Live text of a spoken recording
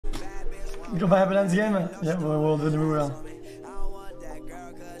Go back to Lens game? Yeah, we'll do the move around.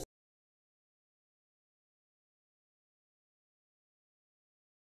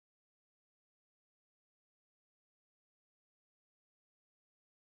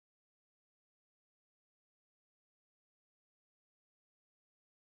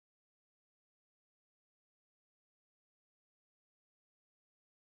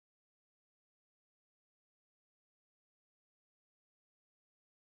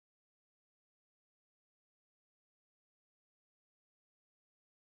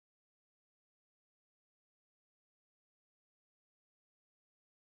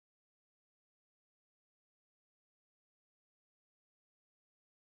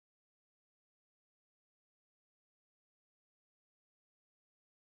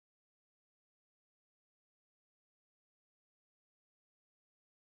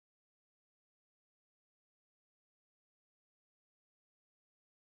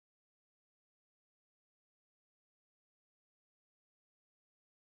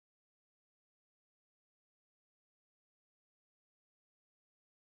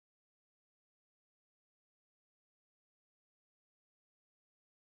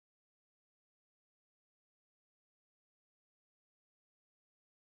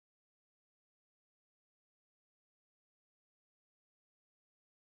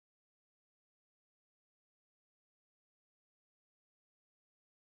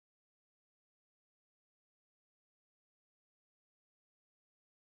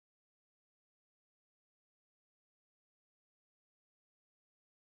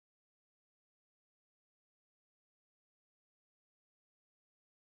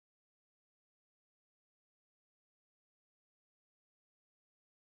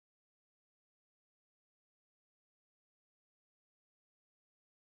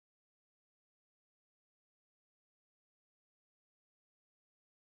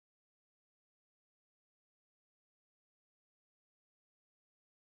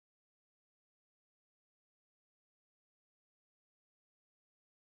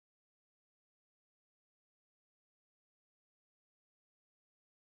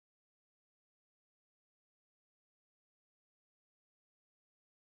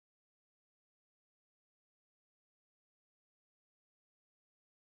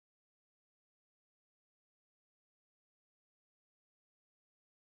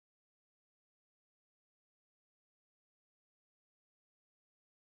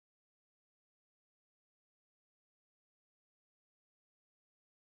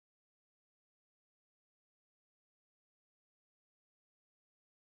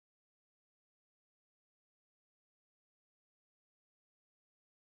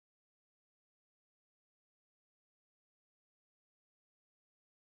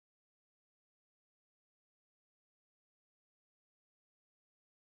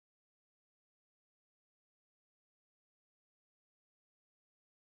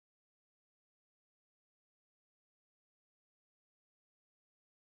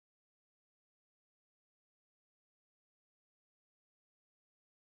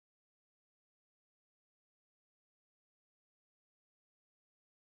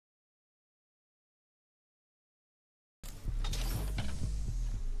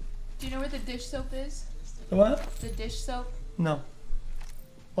 Do you know where the dish soap is? The what? The dish soap? No.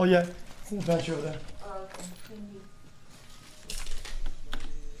 Oh yeah, it's in the pantry over there. Oh, okay. Thank you.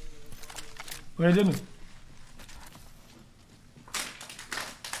 What are you doing?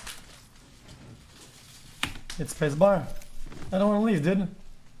 It's space bar. I don't want to leave, dude.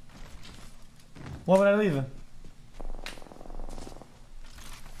 Why would I leave?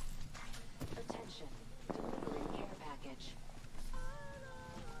 Attention, delivering care package.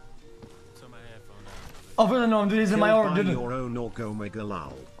 Oh, but no, dude, he's in my order, dude. Your own Orgo Mega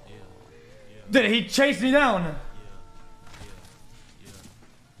Lol. Dude, he chased me down.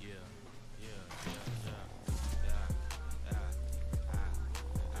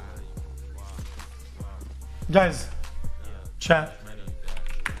 Guys, chat,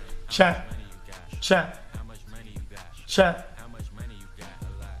 chat, chat, chat.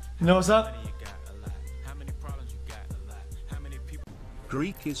 You know what's up?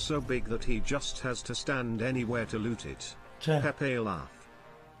 Greek is so big that he just has to stand anywhere to loot it. Okay. Pepe laugh.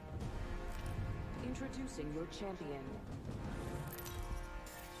 Introducing your champion.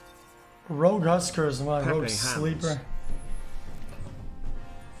 Rogue Huskers, my Pepe rogue hands. sleeper.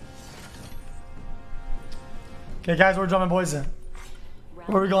 Okay, guys, we're jumping, boys.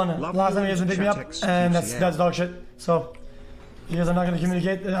 Where are we going? Love Last time you guys didn't pick me up, chat and xQc. that's dog shit. So, you guys are not gonna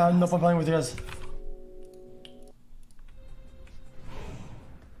communicate. No point playing with you guys.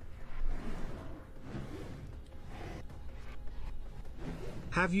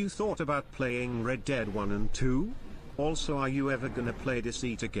 Have you thought about playing Red Dead 1 and 2? Also, are you ever gonna play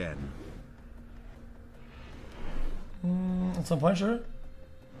Deceit again? At some point, sure.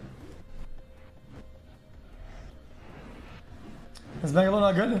 Is Bangalore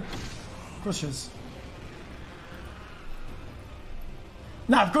not good? Of course she is.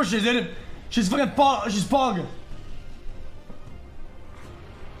 Nah, of course she didn't. She's fucking pog. She's pog. Attention.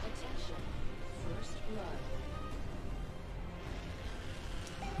 First blood.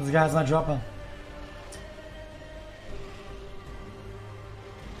 This guy's not dropping.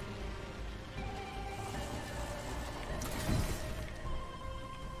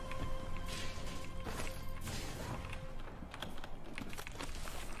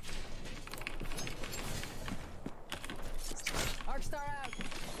 Arcstar out.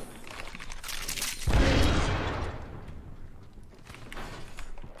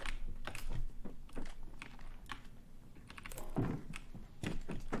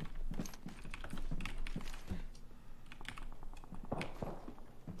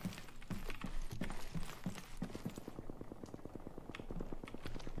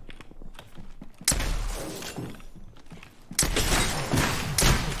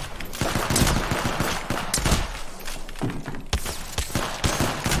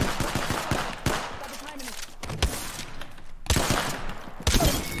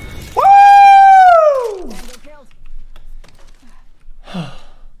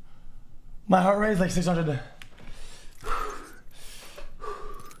 My heart rate is like 600.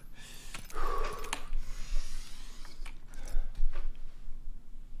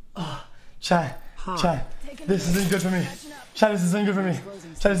 Chat, this isn't good for me. Chat, this isn't good for me.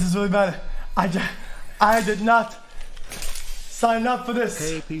 Chat, this is really bad. I did not sign up for this.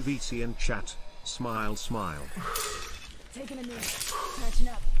 Hey PVC and chat, smile smile. Taking a knee. Patching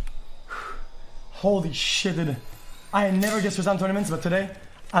up. Holy shit, dude. I never get Swiss tournaments, but today,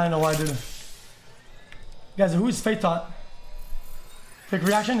 I don't know why I did. Guys, who is Fate Taught? Quick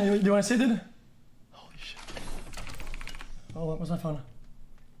reaction? Do you want to see it, dude? Holy shit. Oh, where's my phone?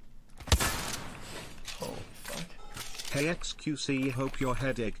 Holy fuck. Hey xQc, hope your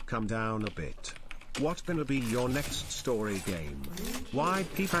headache come down a bit. What gonna be your next story game? Why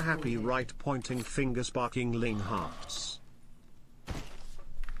people happy right pointing fingers barking ling hearts.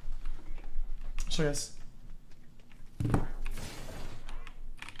 Sure, yes.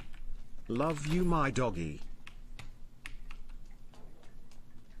 Love you my doggy.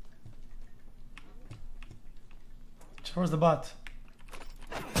 Where's the bot?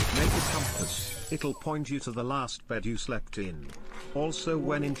 Make a compass, it'll point you to the last bed you slept in. Also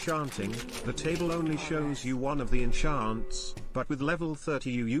when enchanting, the table only shows you one of the enchants, but with level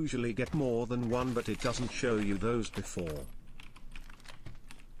 30 you usually get more than one, but it doesn't show you those before.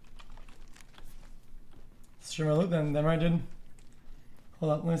 Streamer loot then right, dude.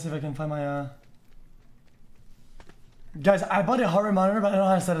 Hold up, let me see if I can find my Guys, I bought a heart rate monitor, but I don't know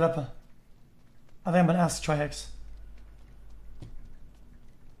how to set it up. I think I'm gonna ask Trihex.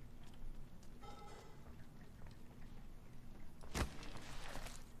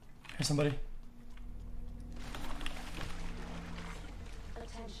 Here's somebody.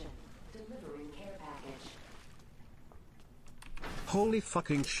 Attention. Delivering care package. Holy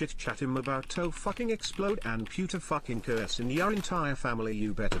fucking shit, chat him about to fucking explode and pewter fucking curse in your entire family.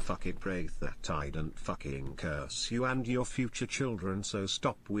 You better fucking pray that I don't fucking curse you and your future children, so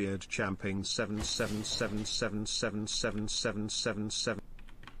stop weird champing 77777777777.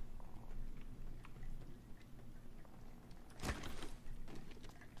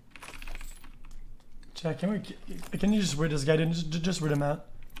 Chat, can you just weird this guy in? Just weird him out.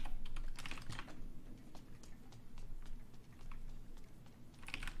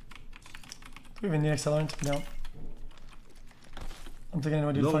 Do we even need accelerant? No. I'm thinking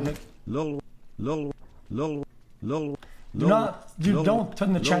anybody fuck it. Lol. Do not, dude, don't put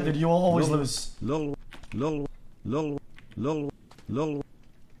in the chat that you will always lose. Lol.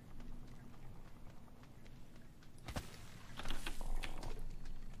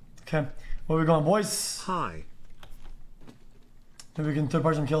 Okay, where we going, boys? Hi. Maybe we can third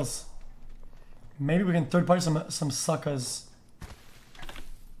party some kills. Maybe we can third party some suckers.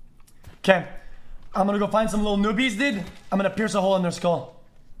 Okay, I'm gonna go find some little newbies, dude. I'm gonna pierce a hole in their skull.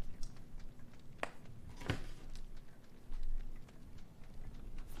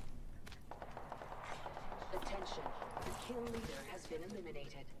 Attention. The kill leader has been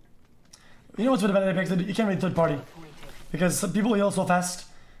eliminated. You know what's with Apex? You can't really third party. Because some people heal so fast.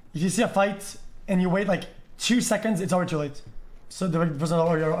 If you see a fight and you wait like 2 seconds, it's already too late. So the person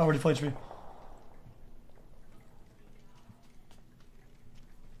already full HP.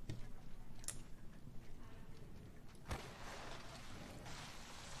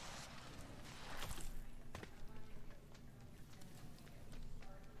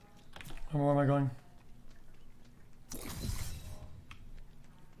 Where am I going?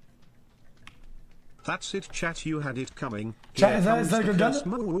 That's it, chat. You had it coming. Chat, Here is that comes a good the gun? curse.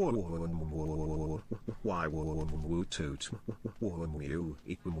 Why woo toot?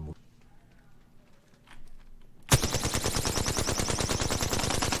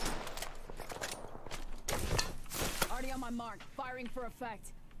 Already on my mark. Firing for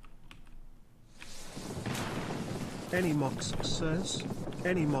effect. Any mox sirs?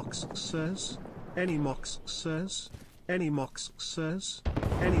 Any mox sirs? Any mox sirs? Any mox sirs?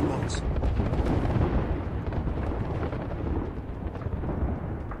 Any mox?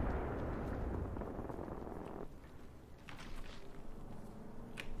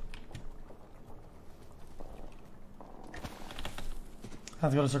 I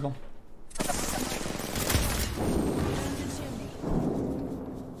have to go to circle.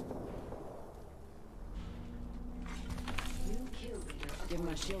 Give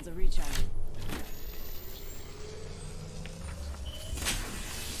my shields a recharge.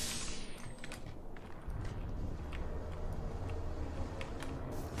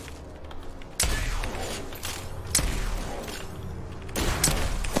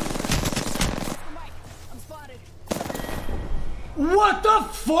 I'm spotted. What the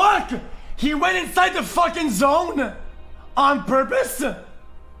fuck? He went inside the fucking zone on purpose?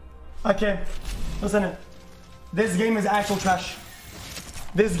 Okay, listen. This game is actual trash.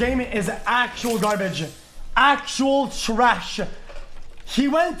 This game is actual garbage. Actual trash. He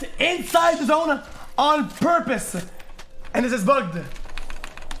went inside the zone on purpose. And this is bugged.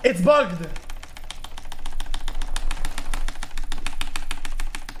 It's bugged.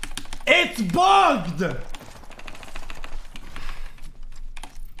 It's bugged!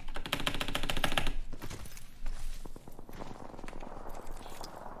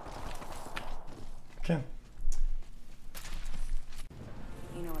 Okay.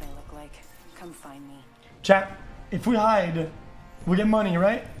 You know what I look like. Come find me. Chat, if we hide, we get money,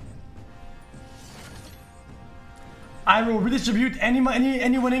 right? I will redistribute any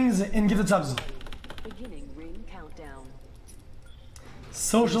winnings in gifted subs. Beginning ring countdown.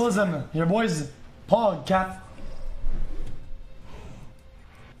 Socialism, your boys, Pog, Cat.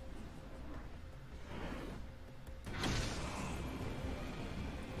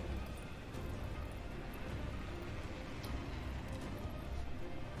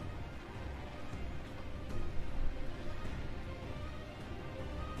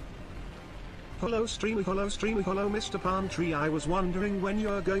 Hello streamy, hello Mr. Palm Tree. I was wondering when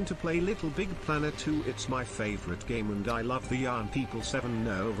you're going to play Little Big Planet 2. It's my favorite game and I love the yarn people. 7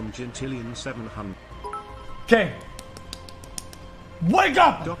 Novum Gentillion 700. Okay. Wake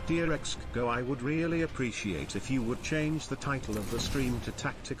up! Dear Go, I would really appreciate if you would change the title of the stream to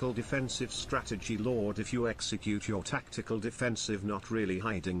Tactical Defensive Strategy Lord if you execute your tactical defensive not really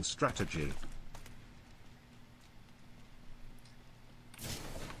hiding strategy.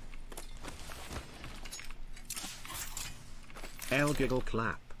 L giggle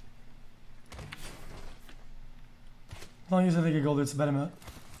clap. As long as I think a gold, it's a better map.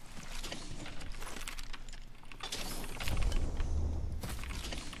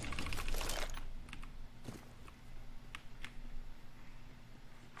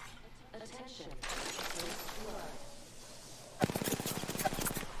 Attention.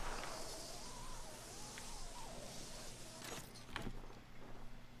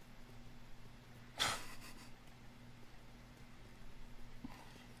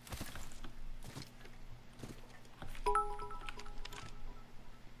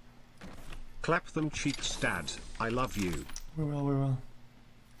 Clap them cheeks, Dad. I love you. We will, we will.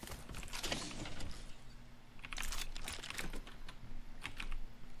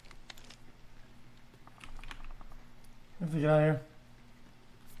 We have to get out of here.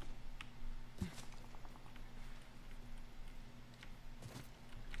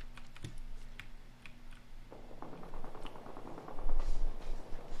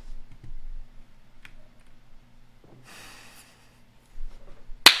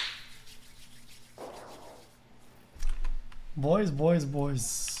 Boys, boys,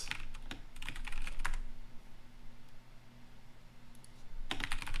 boys.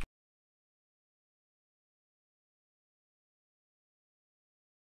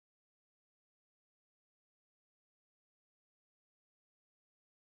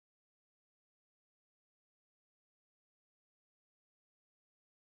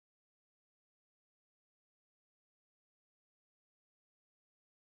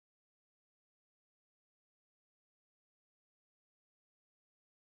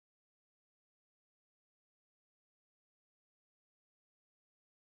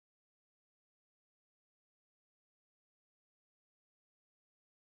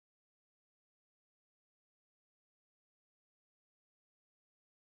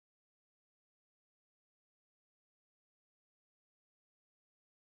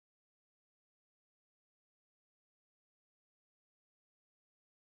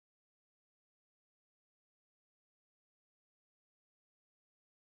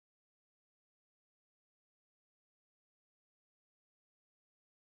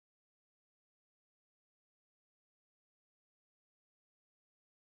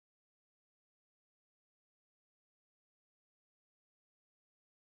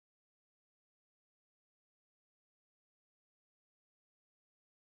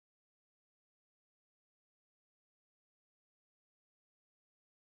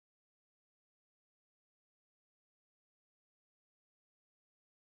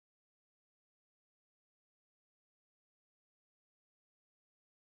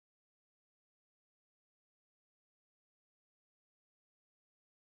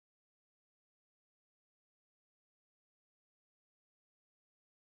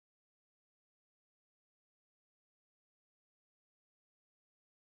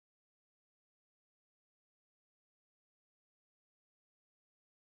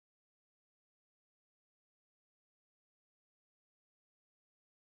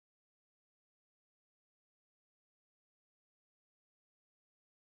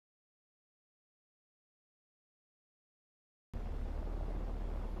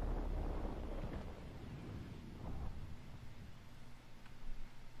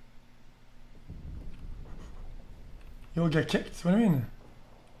 You'll get kicked. What do you mean?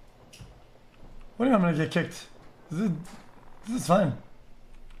 What do you mean I'm gonna get kicked? This is fine.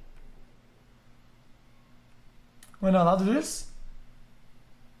 We're not allowed to do this?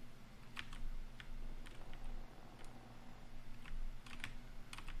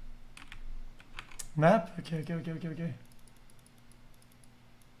 Map? Okay.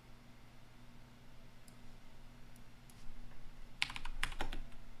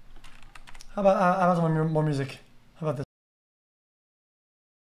 How about some more music? How about this?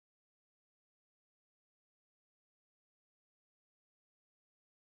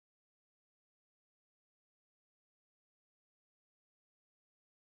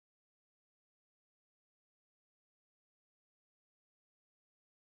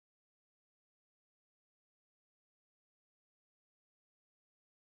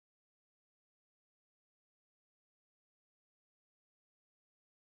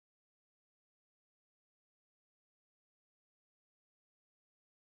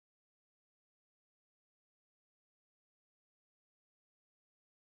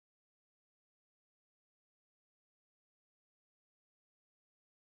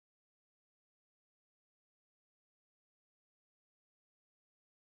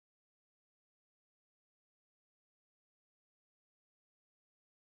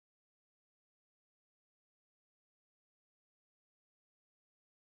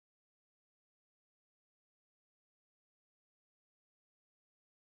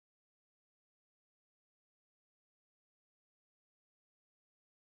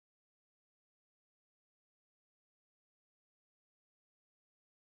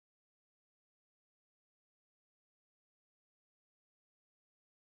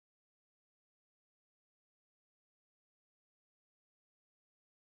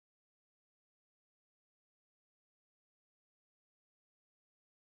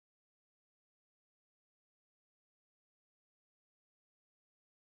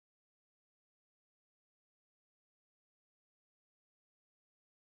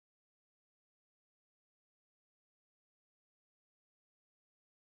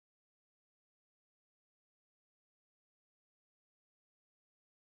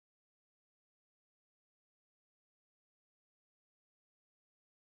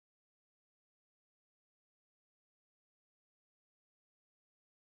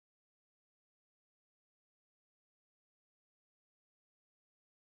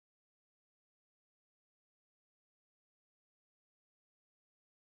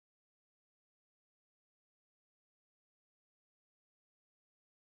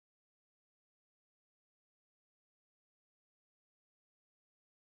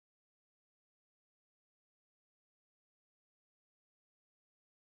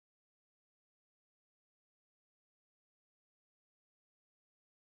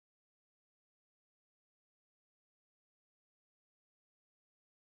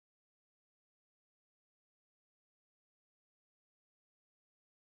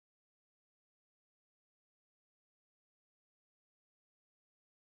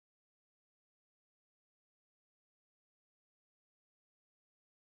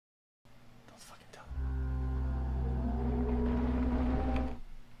 Don't fucking tell.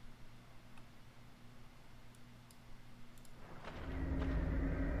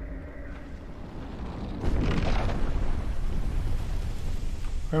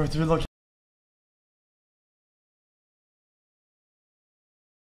 Wait, to relocate.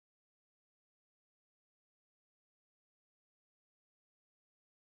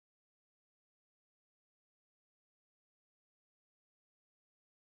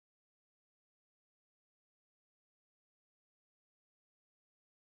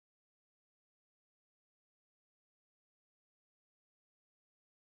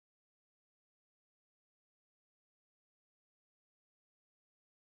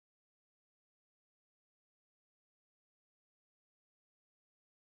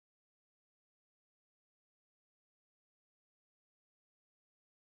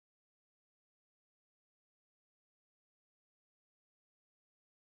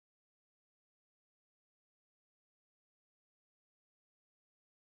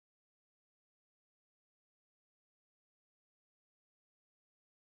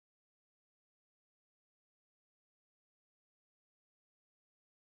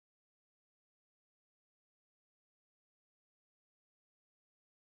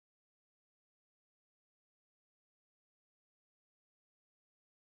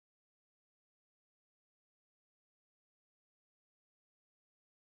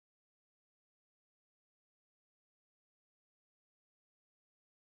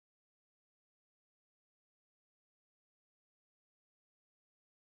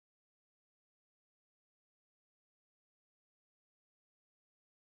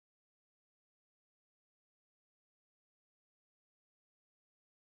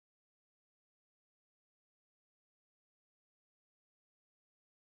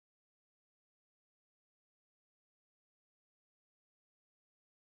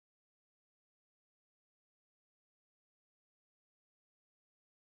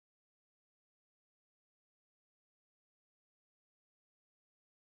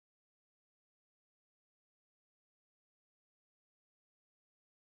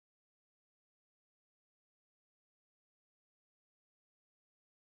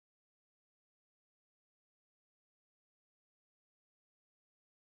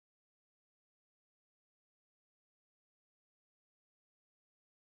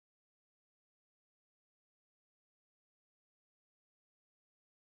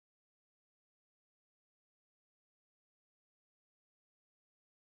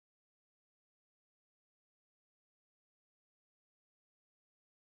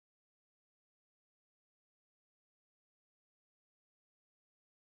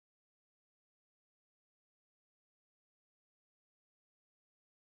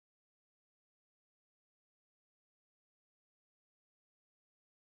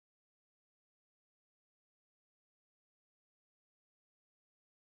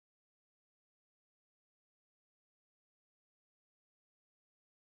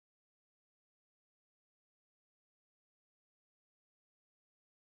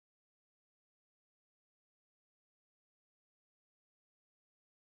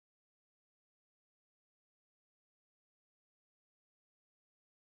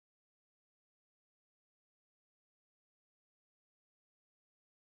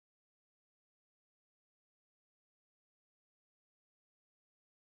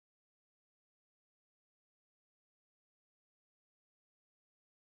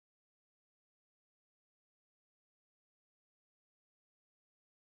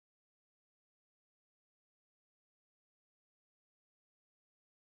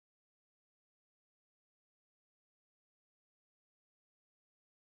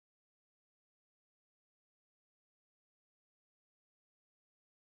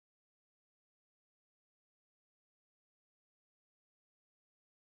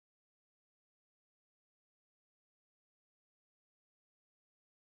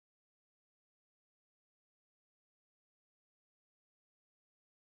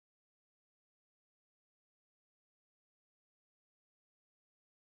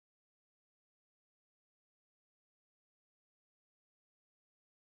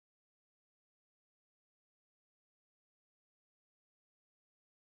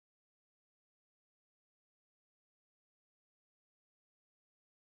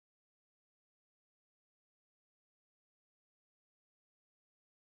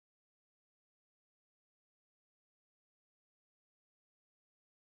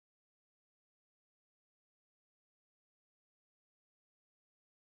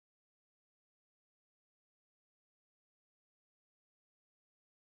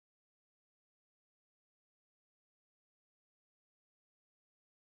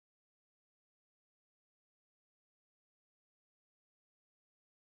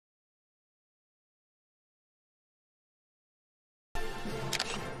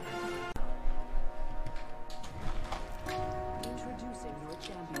 Introducing your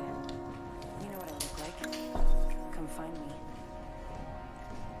champion. You know what I look like? Come find me.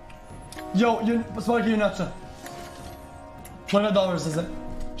 Yo, you Sparky, you're nuts. $20 is it?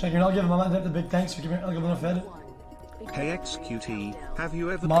 Check, you're not giving Mama the big thanks for giving her a fed. Hey XQT, have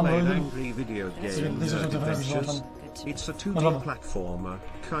you ever Mom, played really? Angry Video Game These are Adventures? It's a 2D love it. platformer,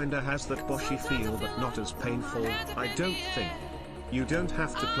 kinda has that boshy feel but not as painful, I don't think. You don't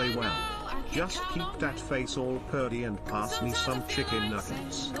have to play well. Just keep that face all purdy and pass me some chicken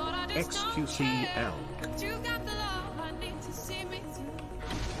nuggets. XQCL.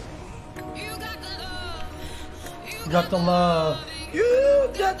 You got the love. You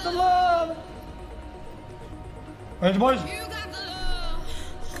got the love. Ready, boys?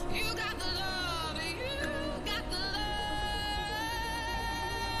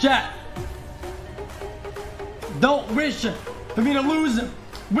 Chat. Don't wish for me to lose.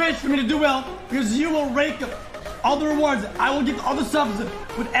 Wish for me to do well, because you will rake all the rewards. I will get all the subs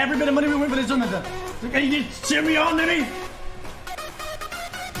with every bit of money we win for this tournament. Can you just cheer me on, maybe?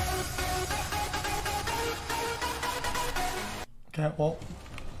 Okay, well.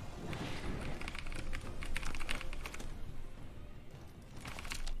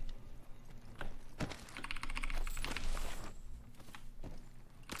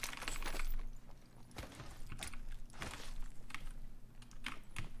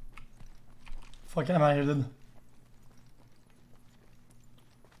 Fuck it, I'm out of here, dude.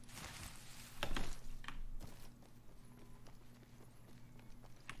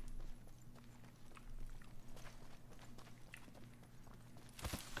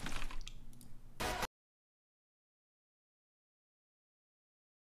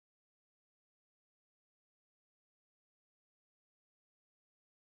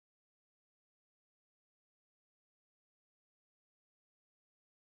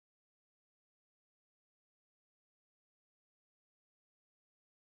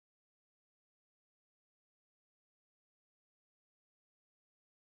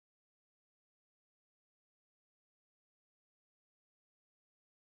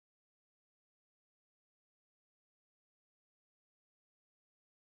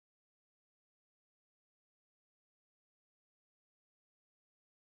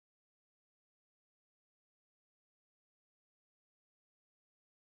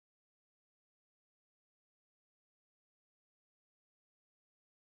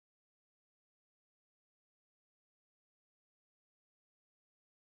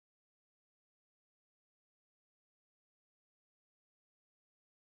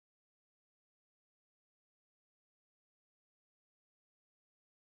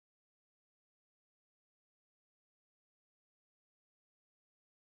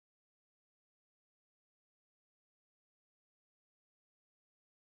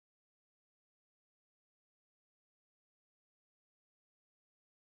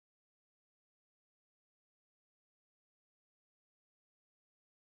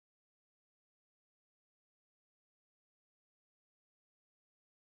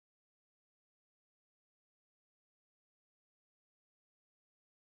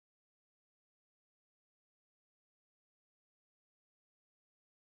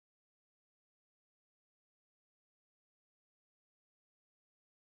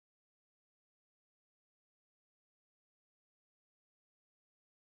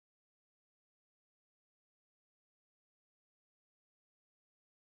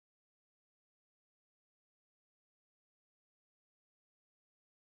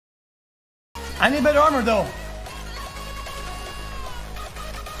 I need better armor though.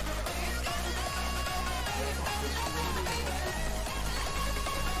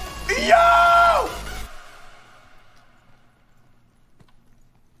 Yo!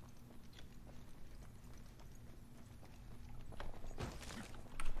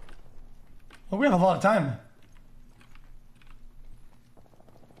 Well, we have a lot of time.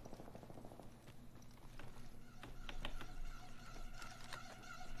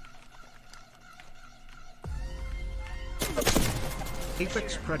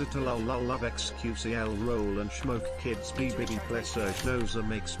 Apex Predator lol love XQCL roll and smoke kids bbd pleasure noza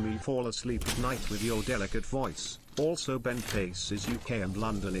makes me fall asleep at night with your delicate voice. Also Ben Pace is UK and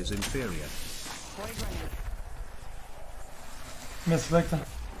London is inferior. Miss Victor.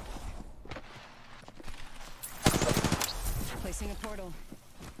 Placing a portal.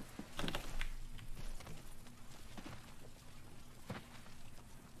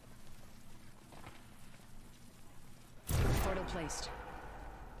 Portal placed.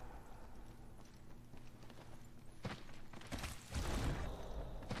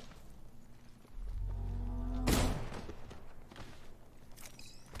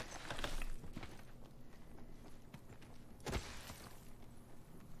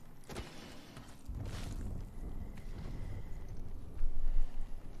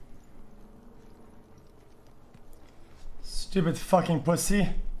 Stupid fucking pussy.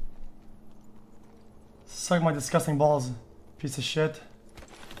 Suck my disgusting balls, piece of shit.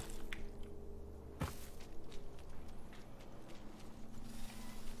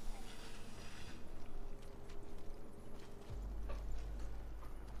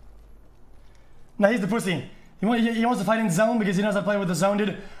 Now he's the pussy. He wants to fight in zone because he knows I play with the zone,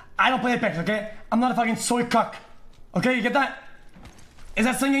 dude. I don't play Apex, okay? I'm not a fucking soy cuck. Okay, you get that? Is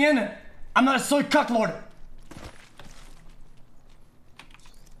that sinking in? I'm not a soy cuck lord.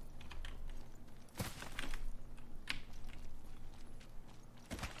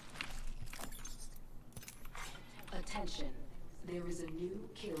 Attention. There is a new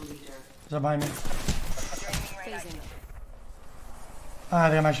kill leader. Is that behind me? Phasing. Ah, I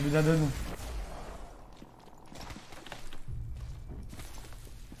think I'm actually dead, dude.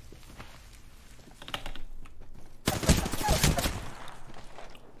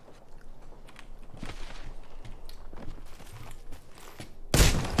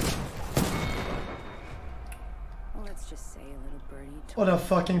 Let's just say a little birdie. What a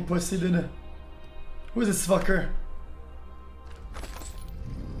fucking pussy, dude. Who's this fucker?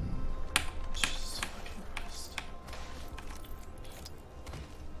 Jesus fucking Christ.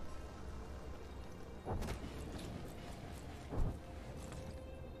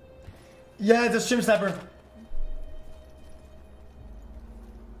 Yeah, it's a stream sniper.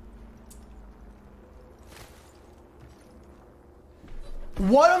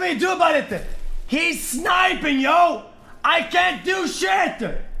 What do we do about it? He's sniping, yo! I can't do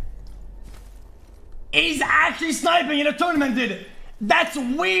shit! He's actually sniping in a tournament, dude! That's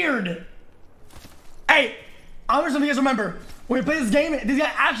weird! Hey, I don't know if you guys remember, when we played this game, this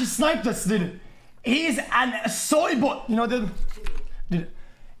guy actually sniped us, dude. He's a soy boy. You know, dude,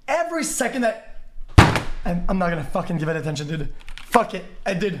 every second that... I'm not gonna fucking give it attention, dude. Fuck it,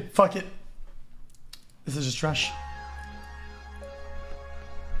 I did, fuck it. This is just trash.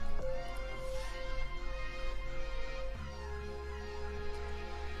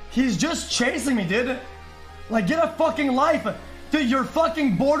 He's just chasing me, dude. Like, get a fucking life. Dude, you're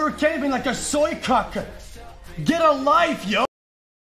fucking border camping like a soy cuck. Get a life, yo.